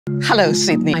Hello,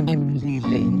 Sydney. I'm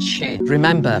Lin Chin.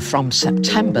 Remember, from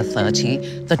September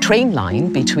 30, the train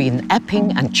line between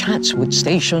Epping and Chatswood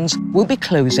stations will be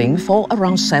closing for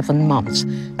around 7 months to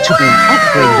be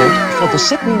upgraded for the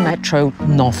Sydney Metro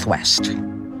Northwest.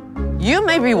 You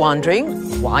may be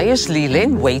wondering, why is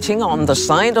Lin waiting on the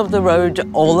side of the road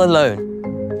all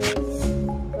alone?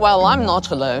 Well, I'm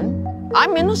not alone.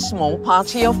 I'm in a small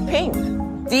party of pink.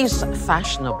 These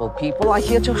fashionable people are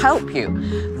here to help you.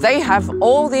 They have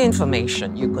all the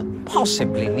information you could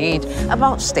possibly need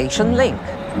about Station Link.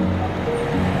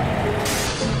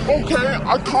 Okay,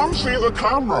 I can't see the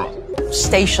camera.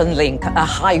 Station Link, a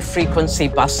high-frequency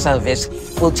bus service,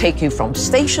 will take you from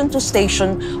station to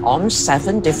station on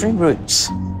 7 different routes.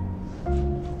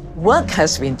 Work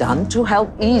has been done to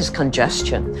help ease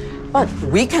congestion, but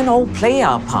we can all play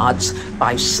our parts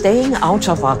by staying out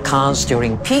of our cars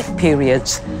during peak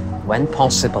periods when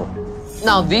possible.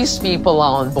 Now, these people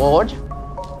are on board.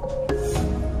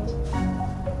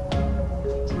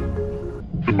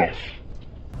 Enough.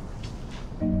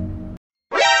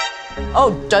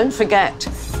 Oh, don't forget,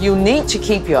 you need to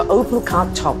keep your Opal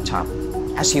card topped up,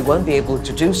 as you won't be able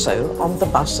to do so on the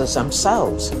buses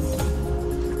themselves.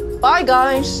 Bye,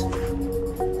 guys.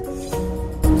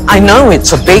 I know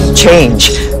it's a big change,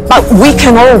 but we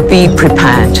can all be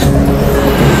prepared.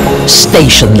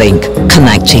 Station Link,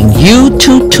 connecting you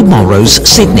to tomorrow's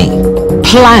Sydney.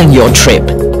 Plan your trip.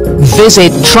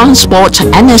 Visit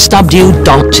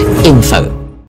transportnsw.info.